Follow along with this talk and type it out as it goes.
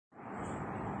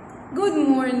Good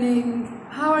morning.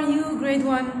 How are you, grade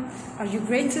 1? Are you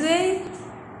great today?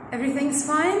 Everything's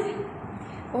fine?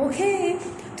 Okay.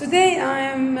 Today I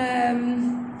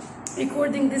am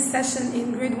recording this session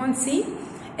in grade 1C.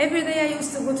 Every day I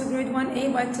used to go to grade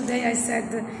 1A, but today I said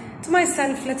to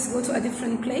myself, let's go to a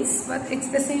different place. But it's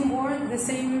the same word, the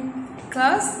same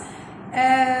class.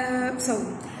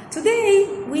 So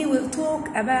today we will talk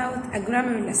about a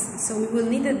grammar lesson. So we will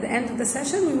need at the end of the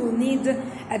session, I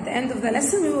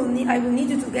will need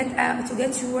you to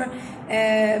get your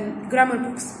grammar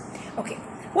books. Okay.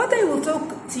 What I will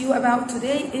talk to you about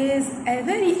today is a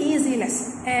very easy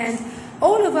lesson, and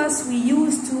all of us we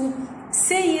used to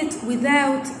say it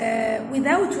without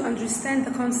to understand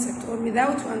the concept or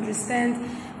without to understand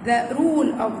the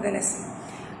rule of the lesson.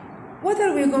 What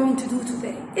are we going to do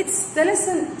today? It's the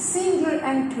lesson singular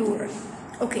and plural.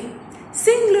 Okay,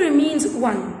 singular means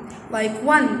one, like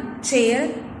one chair,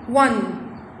 one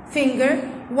finger,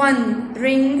 one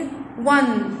ring,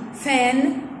 one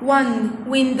fan, one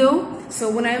window. So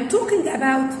when I am talking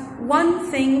about one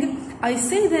thing, I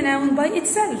say the noun by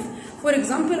itself. For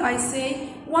example, I say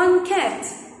one cat,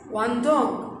 one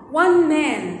dog, one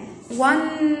man,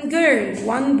 one girl,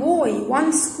 one boy,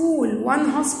 one school, one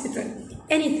hospital,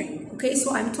 anything. Okay,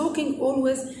 so I'm talking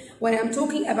always, when I'm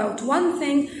talking about one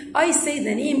thing, I say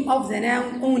the name of the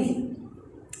noun only.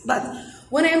 But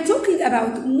when I'm talking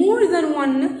about more than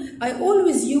one, I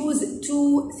always use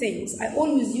two things.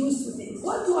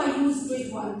 What do I use,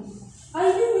 grade 1? I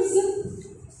use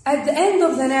at the end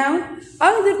of the noun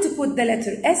either to put the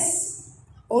letter S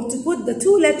or to put the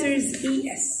two letters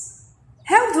ES.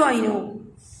 How do I know?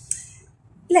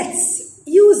 Let's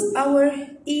use our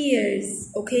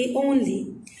ears, okay,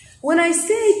 only. When I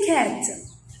say cat,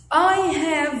 I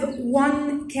have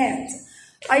one cat.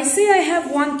 I say I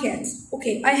have one cat.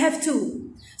 Okay, I have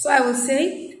two. So I will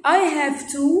say I have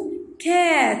two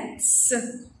cats.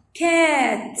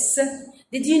 Cats.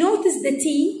 Did you notice the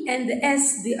T and the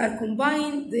S, they are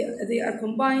combined, they are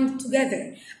combined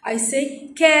together. I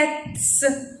say cats.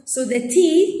 So the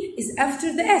T is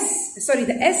after the S. Sorry,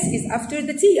 the S is after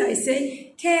the T. I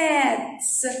say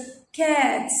cats.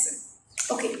 Cats.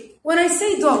 Okay. When I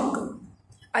say dog,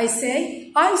 I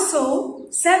say I saw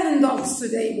 7 dogs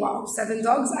today. Wow, 7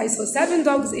 dogs. I saw 7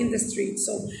 dogs in the street.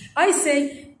 So I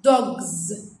say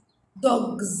dogs.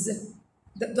 Dogs.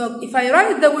 The dog. If I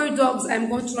write the word dogs, I'm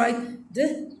going to write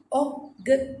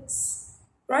D-O-G-S.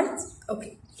 Right?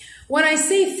 Okay. When I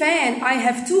say fan, I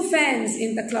have 2 fans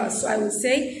in the class. So I will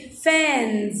say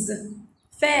fans.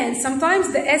 Fans.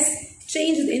 Sometimes the S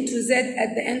changes into Z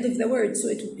at the end of the word. So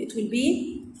it will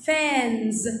be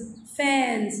fans.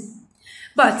 Fans.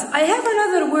 But I have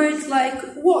another word like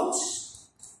watch.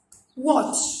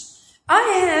 Watch. I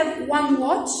have one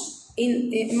watch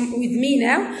with me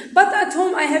now, but at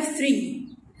home I have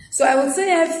 3. So I will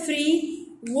say I have 3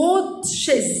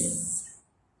 watches.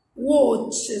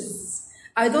 Watches.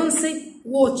 I don't say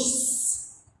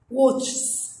watches.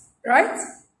 Watches. Right?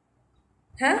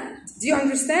 Huh? Do you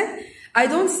understand? I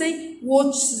don't say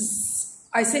watches.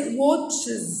 I say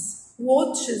watches.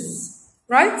 Watches.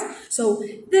 Right? So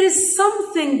there is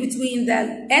something between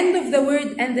the end of the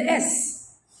word and the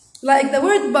S. Like the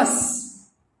word bus.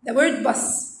 The word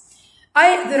bus.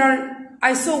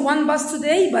 I saw one bus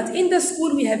today, but in the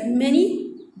school we have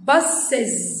many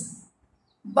buses.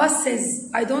 Buses.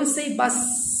 I don't say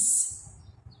bus.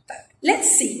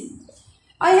 Let's see.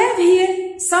 I have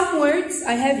here some words.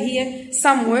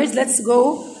 Let's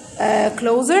go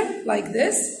closer like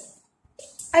this.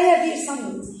 I have here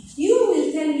some words. You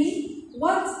will tell me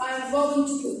what I'm going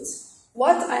to put.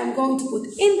 What I'm going to put.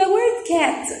 In the word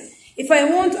cat, if I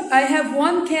want, I have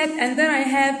one cat and then I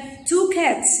have 2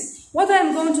 cats. What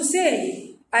I'm going to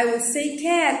say? I will say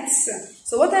cats.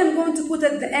 So what I'm going to put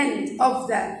at the end of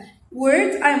the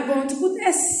word, I'm going to put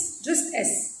S. Just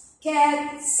S.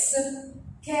 Cats.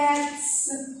 Cats.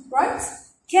 Right?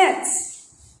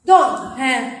 Cats. Dog.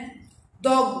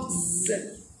 Dogs.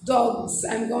 Dogs.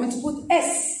 I'm going to put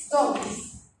S.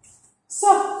 Dogs.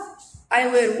 Sock. I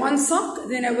wear one sock,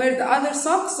 then I wear the other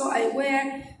sock, so I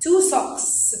wear 2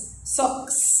 socks.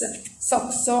 Socks.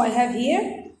 Socks. So I have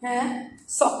here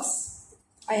socks.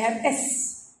 I have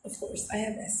S. Of course, I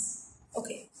have S.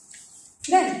 Okay.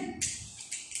 Then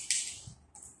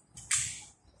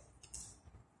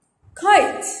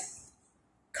kite.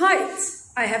 Kite.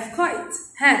 I have kite.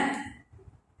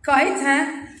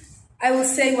 Kite. I will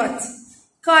say what?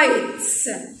 Kites.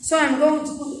 So I'm going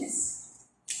to put S.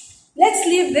 Let's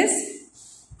leave this.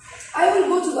 I will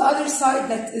go to the other side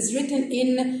that is written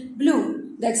in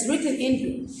blue. That's written in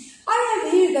blue. I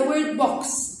have here the word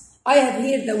box. I have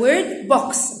here the word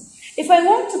box. If I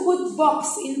want to put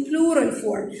box in plural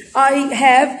form, I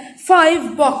have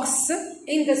 5 boxes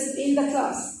in the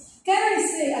class. Can I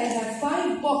say I have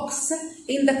 5 boxes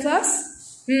in the class?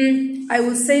 I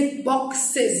will say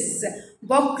boxes.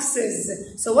 Boxes.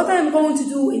 So what I'm going to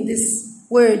do in this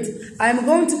word, I'm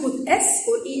going to put S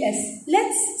or ES.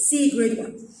 Let's see grade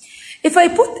 1. If I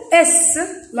put S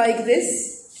like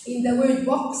this in the word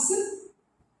box,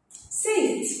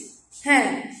 say it.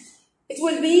 It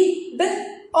will be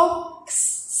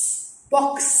box.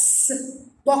 Box.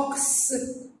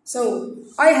 So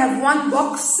I have 1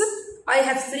 box. I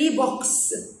have 3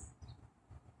 boxes.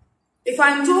 If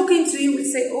I'm talking to you, you will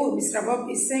say, oh, Miss Rabab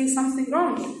is saying something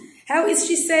wrong. How is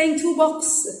she saying 2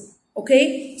 boxes?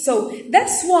 Okay, so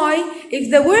that's why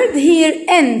if the word here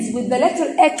ends with the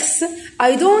letter X,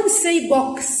 I don't say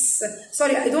box.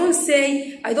 Sorry, I don't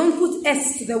put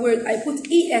S to the word, I put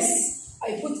ES.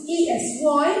 I put ES.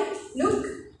 Why? Look,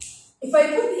 if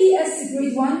I put ES to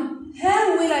grade 1,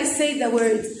 how will I say the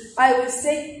word? I will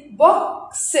say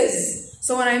boxes.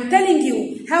 So when I'm telling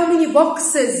you how many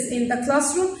boxes in the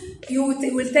classroom, you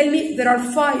will tell me there are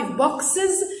 5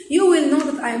 boxes. You will know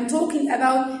that I am talking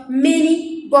about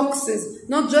many boxes,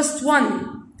 not just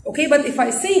 1. Okay, but if I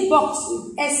say box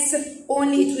with S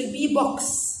only, it will be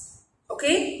box.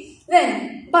 Okay,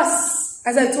 then bus,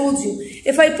 as I told you.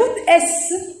 If I put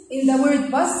S in the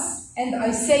word bus and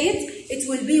I say it, it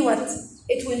will be what?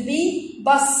 It will be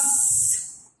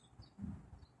bus.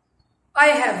 I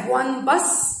have 1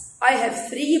 bus. I have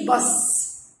 3 bus.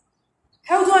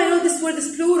 How do I know this word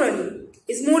is plural?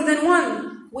 It's more than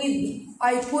 1.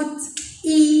 I put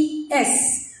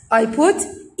ES. I put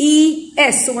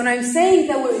ES. So when I'm saying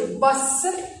the word bus,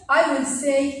 I will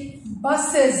say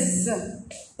buses.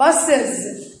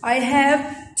 Buses. I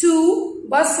have 2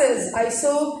 buses. I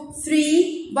saw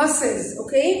 3 buses.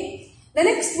 Okay? The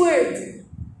next word,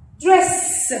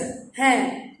 dress.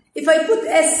 If I put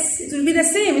S, it will be the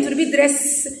same. It will be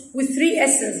dress with 3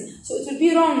 S's. So it will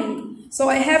be wrong. So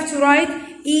I have to write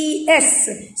ES.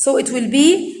 So it will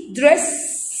be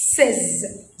dresses.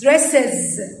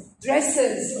 Dresses.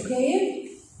 Dresses. Okay?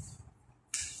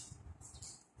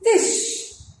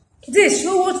 Dish. Dish.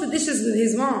 Who washed the dishes with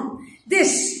his mom?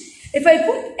 Dish. If I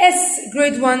put S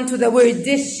grade 1 to the word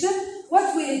dish,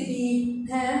 what will it be?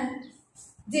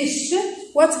 Dish.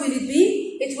 What will it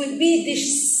be? It will be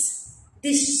dishes.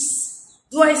 Dish.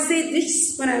 Do I say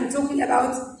dish when I'm talking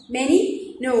about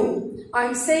many? No.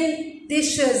 I'm saying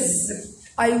dishes.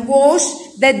 I wash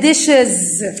the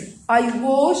dishes. I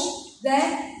wash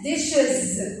the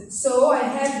dishes. So I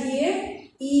have here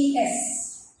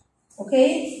ES.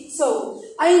 Okay? So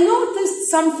I noticed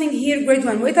something here, grade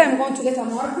 1. Wait, I'm going to get a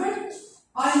marker.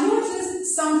 I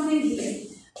noticed something here.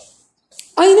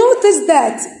 I noticed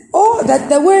that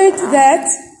the word that,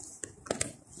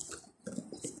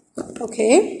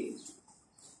 okay.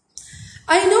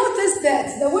 I noticed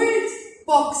that the word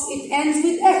box, it ends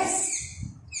with X.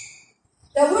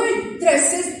 The word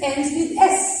dresses ends with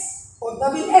S or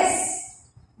double S.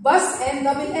 Bus and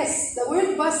double S. The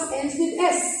word bus ends with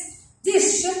S.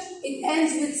 Dish, it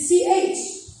ends with CH.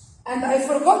 And I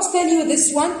forgot to tell you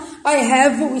this one.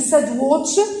 We said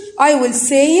watch. I will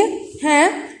say,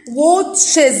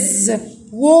 watches.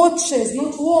 Watches,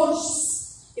 not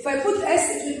watches. If I put S,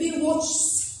 it will be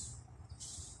watches.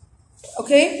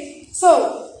 Okay?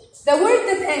 So, the words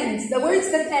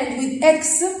that end with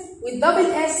X, with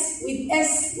double S, with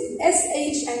S, with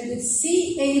SH, and with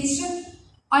CH,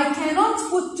 I cannot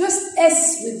put just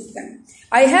S with them.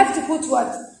 I have to put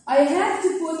what? I have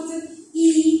to put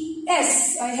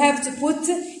ES. I have to put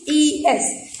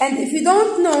ES. And if you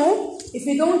don't know,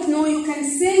 you can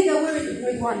say the word in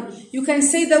grade 1. You can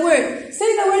say the word.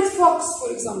 Say the word fox, for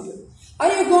example.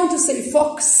 Are you going to say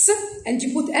fox and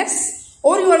you put S?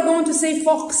 Or you are going to say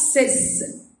foxes.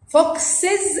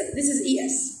 Foxes, this is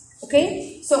ES.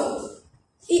 Okay? So,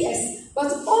 ES.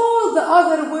 But all the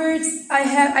other words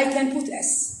I can put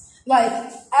S. Like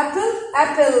apple,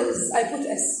 apples, I put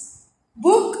S.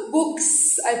 Book,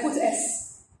 books, I put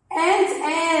S.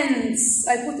 Ants,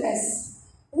 I put S.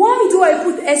 Why do I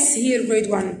put S here, grade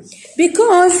 1?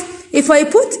 Because if I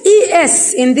put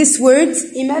ES in this word,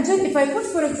 imagine if I put,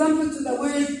 for example, to the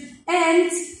word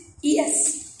ant,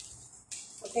 ES.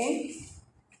 Okay?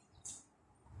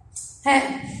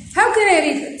 How can I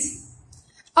read it?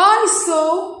 I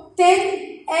saw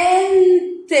 10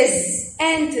 ants.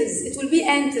 Ants. It will be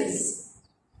ants.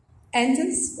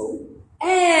 Ants? Oh.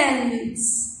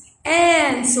 Ants.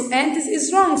 Ants. So ants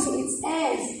is wrong. So it's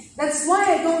ants. That's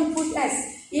why I don't put S.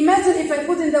 Imagine if I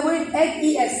put in the word egg,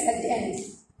 ES at the end.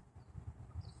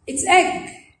 It's egg.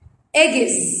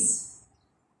 Eggs.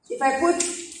 If I put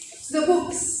the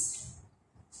books.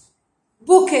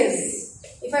 books.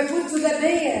 If I put to the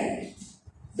bear,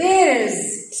 bears.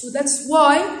 So that's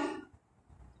why.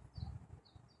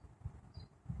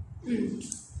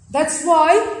 That's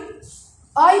why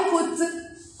I put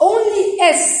only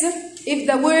S if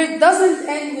the word doesn't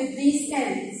end with these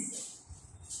ends.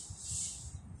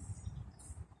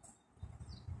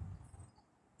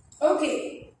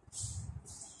 Okay.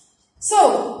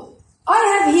 So I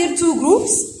have here two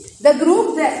groups. The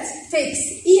group that takes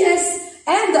ES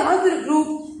and the other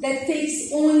group that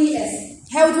takes only S.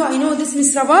 How do I know this,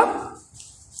 Miss Rabab?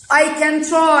 I can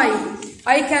try.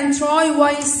 I can try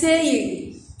while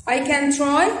saying. I can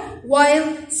try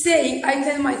while saying. I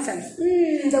tell myself,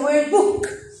 the word book.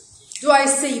 Do I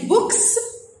say books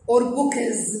or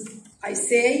books? I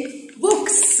say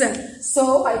books.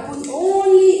 So I put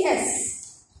only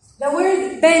S. The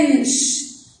word bench.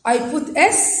 I put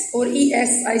S or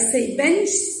ES. I say bench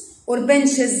or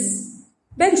benches.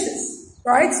 Benches.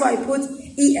 Right? So I put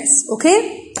ES.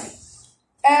 Okay?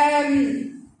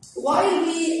 While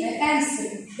we answer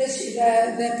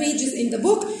the pages in the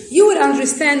book, you will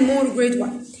understand more grade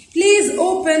 1. Please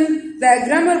open the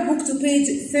grammar book to page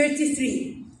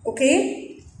 33.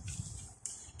 Okay?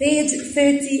 Page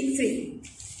 33.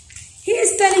 He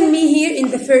is telling me here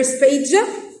in the first page,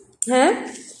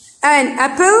 an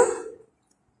apple,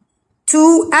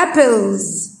 2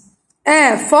 apples,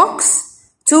 a fox,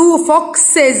 2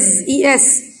 foxes,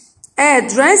 ES, a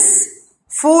dress,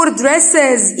 4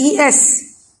 dresses, ES,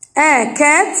 a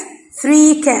cat,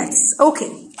 3 cats. Okay.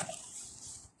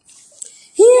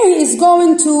 Here he is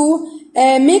going to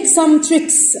make some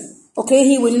tricks. Okay,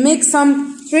 he will make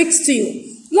some tricks to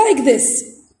you. Like this.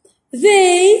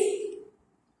 They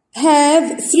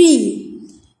have 3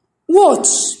 watch.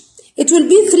 It will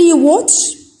be 3 watch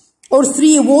or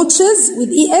 3 watches with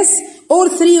ES or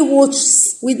 3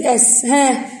 watches with S.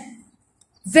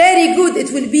 Very good.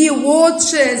 It will be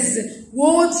watches.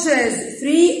 Watches.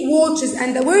 3 watches.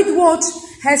 And the word watch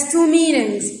has 2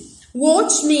 meanings.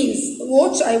 Watch means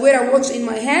watch. I wear a watch in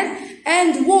my hand.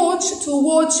 And watch, to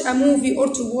watch a movie or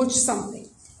to watch something.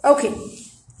 Okay.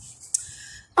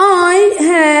 I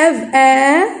have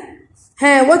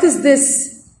what is this?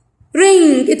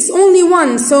 Ring. It's only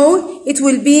 1, so it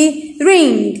will be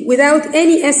ring without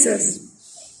any S's.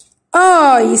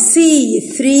 I see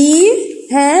 3.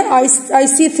 I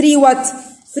see 3 what?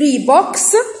 3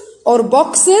 box or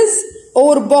boxes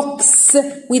or box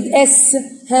with S.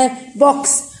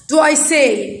 Box. Do I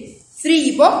say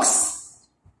 3 box?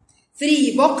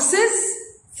 3 boxes?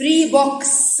 3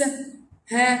 box.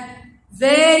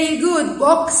 Very good.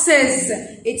 Boxes.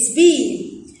 It's B.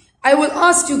 I will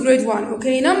ask you grade 1.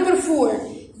 Okay, number 4.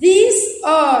 These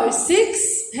are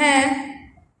 6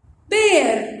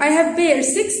 bear. I have bear.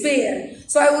 6 bear.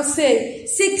 So I will say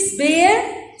 6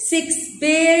 bear, 6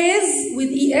 bears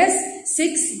with ES,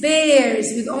 6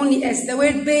 bears with only S. The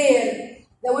word bear.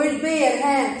 The word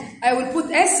bear. I will put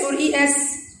S or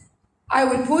ES. I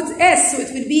will put S, so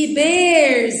it will be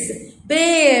bears.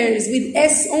 Bears with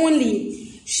S only.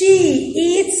 She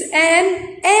eats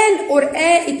an or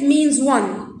a, it means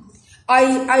 1.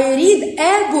 I read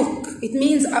a book, it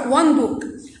means 1 book.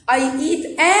 I eat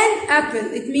an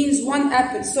apple, it means 1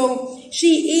 apple. So she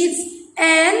eats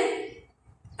an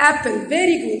apple.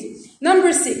 Very good.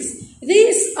 Number 6.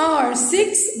 These are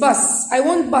 6 bus. I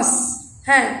want bus.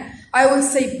 I will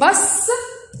say bus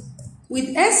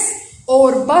with S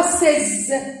or buses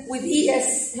with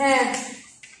ES.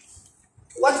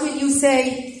 What will you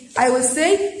say? I will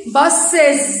say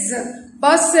buses.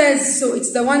 Buses. So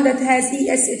it's the one that has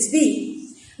ES. It's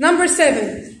B. Number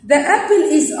 7. The apple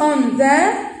is on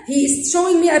the... He is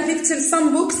showing me a picture,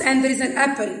 some books, and there is an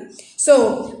apple.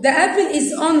 So the apple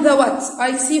is on the what?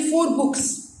 I see 4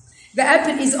 books. The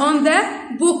apple is on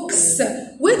the books.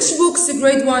 Which books,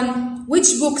 grade 1?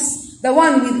 Which books? The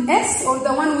one with S or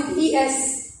the one with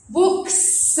ES?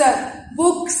 Books.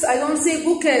 Books. I don't say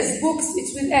books. Books.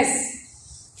 It's with S.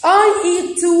 I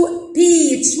eat 2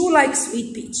 peach. Who likes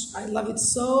sweet peach? I love it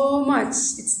so much.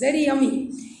 It's very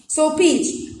yummy. So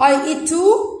peach. I eat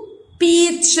 2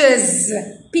 peaches.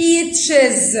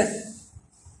 Peaches.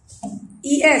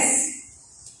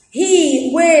 ES.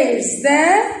 He wears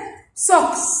the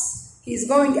socks. He's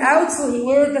going out, so he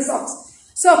wears the socks.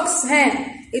 Socks.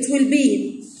 It will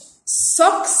be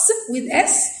socks with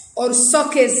S. Or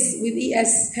socks with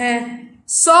ES.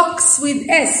 Socks with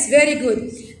S. Very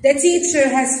good. The teacher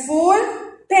has 4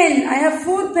 pen. I have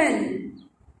 4 pen.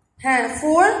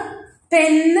 4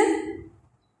 pen.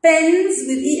 Pens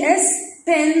with ES.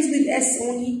 Pens with S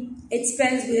only. It's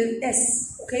pens with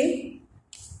S. Okay?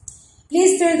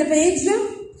 Please turn the page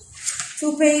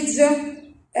to page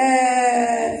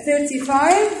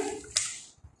 35.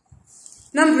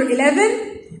 Number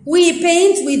 11, we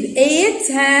paint with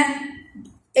 8.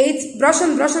 8 brush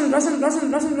and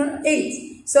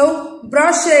 8. So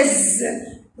brushes,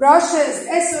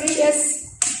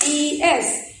 S-O-E-S-E-S.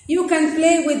 You can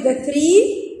play with the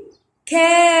 3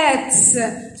 cats.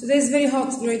 Today is very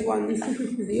hot, grade 1.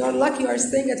 You're lucky you are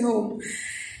staying at home.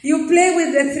 You play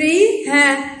with the 3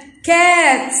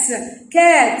 cats.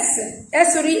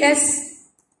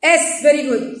 S-O-E-S-S. Very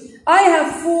good. I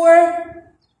have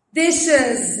 4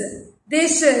 dishes.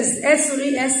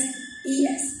 S-O-E-S-E-S.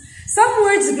 Some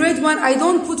words, grade 1, I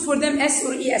don't put for them S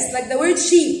or ES, like the word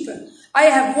sheep. I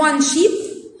have 1 sheep,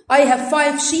 I have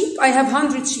 5 sheep, I have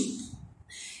 100 sheep.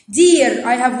 Deer,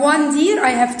 I have 1 deer, I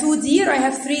have 2 deer, I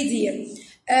have 3 deer.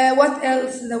 What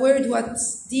else? The word what?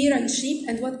 Deer and sheep,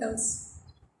 and what else?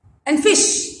 And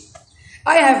fish.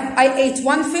 I ate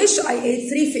 1 fish, I ate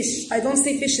 3 fish. I don't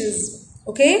say fishes,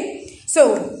 okay?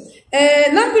 So,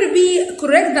 number B,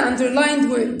 correct the underlined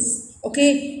words,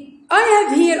 okay? I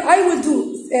have here, I will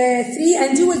do 3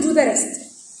 and you will do the rest.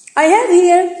 I have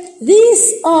here,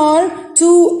 these are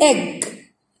 2 egg.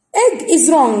 Egg is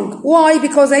wrong. Why?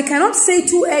 Because I cannot say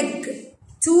 2 egg.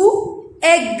 2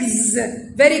 eggs.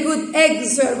 Very good,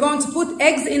 eggs. So we're going to put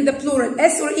eggs in the plural.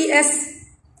 S or E-S?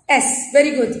 S.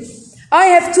 Very good. I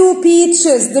have 2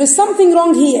 peaches. There is something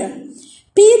wrong here.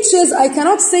 Peaches, I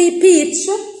cannot say peach.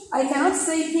 I cannot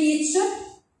say peach.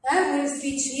 Where is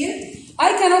peach here?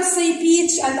 I cannot say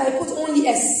peach and I put only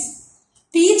S.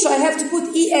 Peach, I have to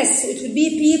put ES, so it will be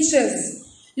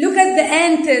peaches. Look at the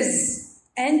ants.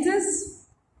 Ants?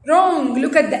 Wrong.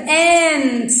 Look at the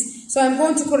ants. So I'm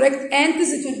going to correct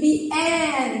ants, it will be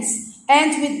ants.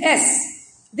 Ant with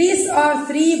S. These are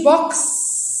 3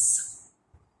 boxes.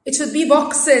 It should be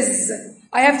boxes.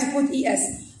 I have to put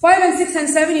ES. 5 and 6 and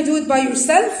 7, you do it by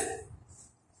yourself.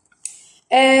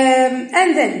 And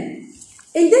then,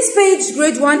 in this page,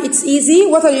 grade 1, it's easy.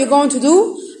 What are you going to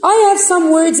do? I have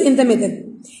some words in the middle.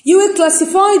 You will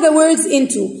classify the words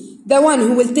into the one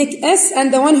who will take S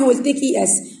and the one who will take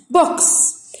ES.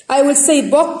 Box. I will say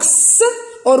box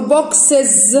or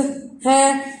boxes.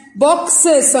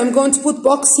 Boxes. So I'm going to put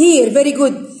box here. Very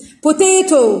good.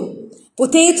 Potato.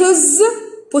 Potatoes.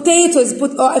 Potatoes.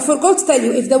 I forgot to tell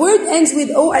you. If the word ends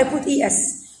with O, I put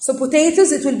ES. So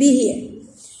potatoes, it will be here.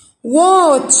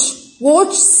 Watch.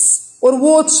 Watches or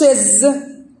watches.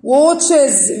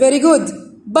 Watches. Very good.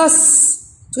 Bus.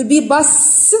 It will be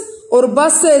bus or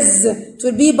buses. It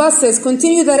will be buses.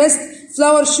 Continue the rest.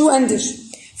 Flower, shoe, and dish.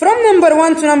 From number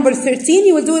 1 to number 13,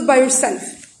 you will do it by yourself.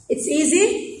 It's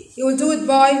easy. You will do it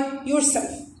by yourself.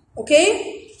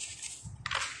 Okay?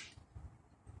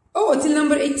 Oh, till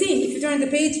number 18. If you turn the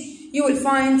page, you will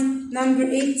find number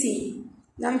 18.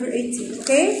 Number 18.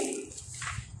 Okay?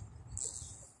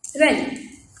 Then,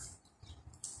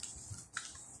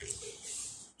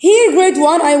 here, grade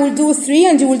 1, I will do 3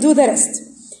 and you will do the rest.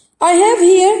 I have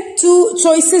here 2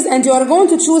 choices and you are going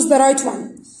to choose the right one.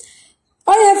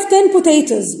 I have 10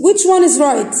 potatoes. Which one is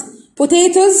right?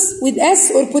 Potatoes with S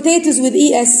or potatoes with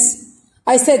ES?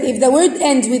 I said if the word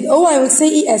ends with O, I will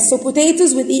say ES. So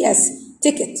potatoes with ES.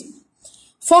 Tick it.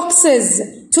 Foxes.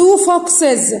 2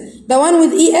 foxes. The one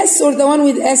with ES or the one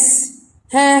with S?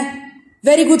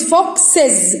 Very good.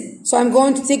 Foxes. So I'm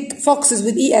going to take foxes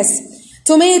with ES.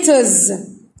 Tomatoes.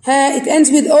 It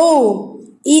ends with O.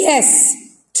 ES.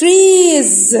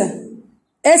 Trees.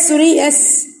 S or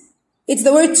ES. It's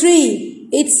the word tree.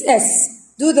 It's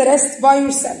S. Do the rest by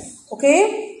yourself.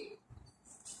 Okay?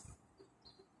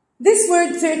 This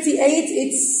word 38,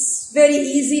 it's very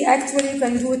easy. Actually, you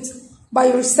can do it by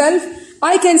yourself.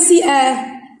 I can see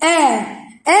A.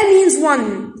 A means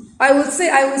 1. I will see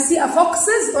a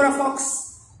foxes or a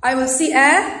fox. I will see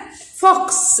a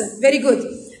fox. Very good.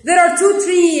 There are 2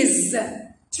 trees.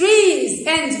 Trees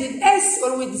ends with S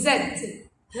or with Z.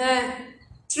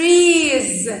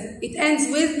 Trees. It ends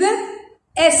with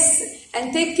S.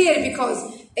 And take care because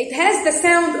it has the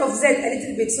sound of Z a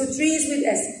little bit. So trees with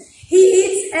S. He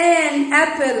eats an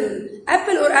apple.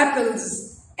 Apple or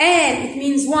apples? An, it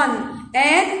means 1.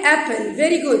 An apple.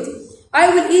 Very good. I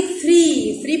will eat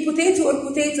 3. 3 potato or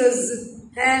potatoes?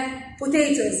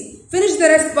 Potatoes. Finish the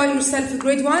rest by yourself,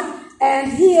 grade 1.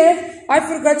 And here, I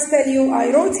forgot to tell you,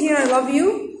 I wrote here, I love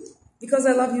you, because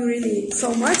I love you really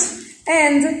so much.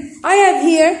 And I have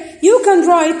here, you can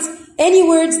write any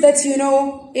words that you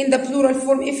know in the plural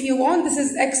form if you want. This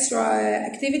is extra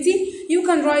activity. You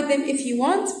can write them if you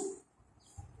want.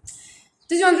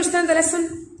 Did you understand the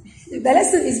lesson? The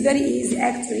lesson is very easy,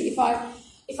 actually.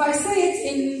 If I say it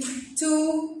in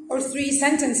 2 or 3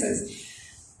 sentences,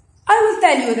 I will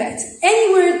tell you that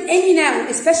any word, any noun,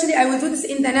 especially I will do this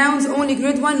in the nouns only,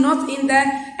 grade 1, not in the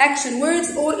action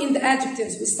words or in the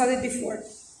adjectives we studied before.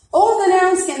 All the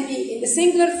nouns can be in the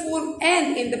singular form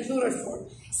and in the plural form.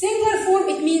 Singular form,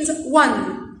 it means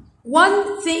one.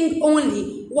 One thing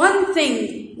only. One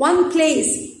thing. One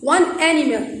place. One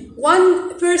animal.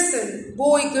 One person.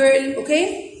 Boy, girl,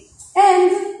 okay?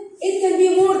 And it can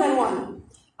be more than one.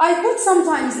 I put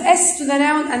sometimes S to the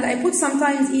noun and I put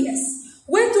sometimes ES.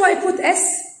 Where do I put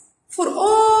S? For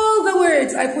all the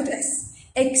words I put S.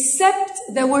 Except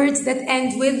the words that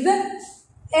end with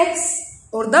X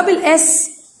or double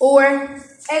S or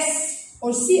S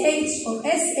or CH or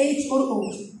SH or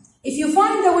O. If you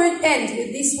find the word end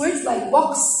with these words like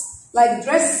box, like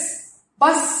dress,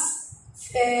 bus,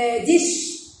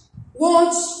 dish,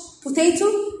 watch, potato,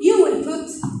 you will put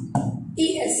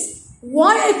ES.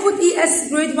 Why I put ES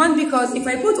grade 1? Because if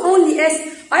I put only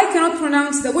S, I cannot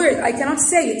pronounce the word. I cannot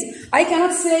say it. I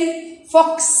cannot say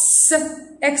fox,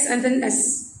 X and then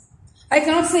S. I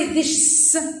cannot say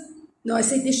dish. No, I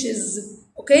say dishes.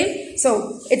 Okay?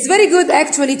 So, it's very good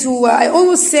actually to, I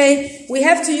always say, we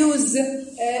have to use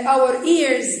our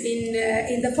ears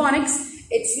in the phonics.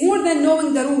 It's more than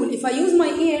knowing the rule. If I use my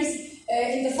ears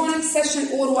in the phonics session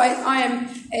or while I am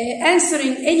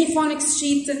answering any phonics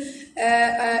sheet,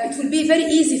 it will be very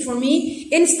easy for me.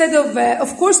 Instead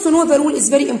of course, to know the rule is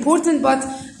very important, but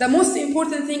the most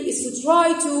important thing is to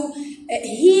try to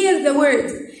hear the word.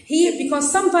 Hear,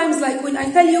 because sometimes, like when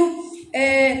I tell you,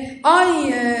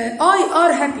 I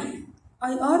are happy.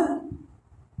 I are.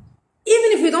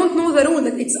 Even if you don't know the rule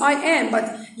that it's I am,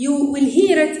 but you will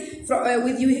hear it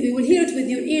you will hear it with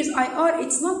your ears. I are.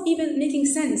 It's not even making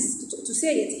sense to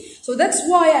say it. So that's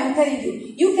why I'm telling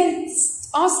you. You can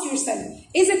ask yourself: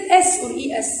 is it S or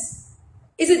ES?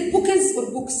 Is it bookes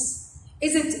or books?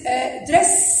 Is it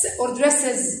dress or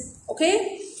dresses?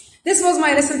 Okay. This was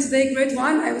my lesson today, grade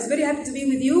 1. I was very happy to be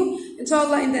with you.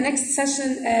 Inshallah, in the next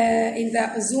session, in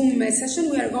the Zoom session,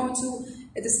 we are going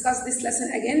to discuss this lesson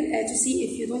again to see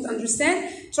if you don't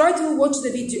understand. Try to watch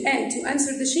the video and to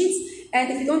answer the sheets.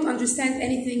 And if you don't understand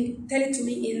anything, tell it to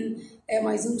me in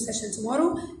my Zoom session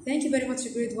tomorrow. Thank you very much,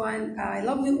 grade 1. I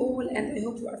love you all, and I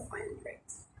hope you are fine. Great.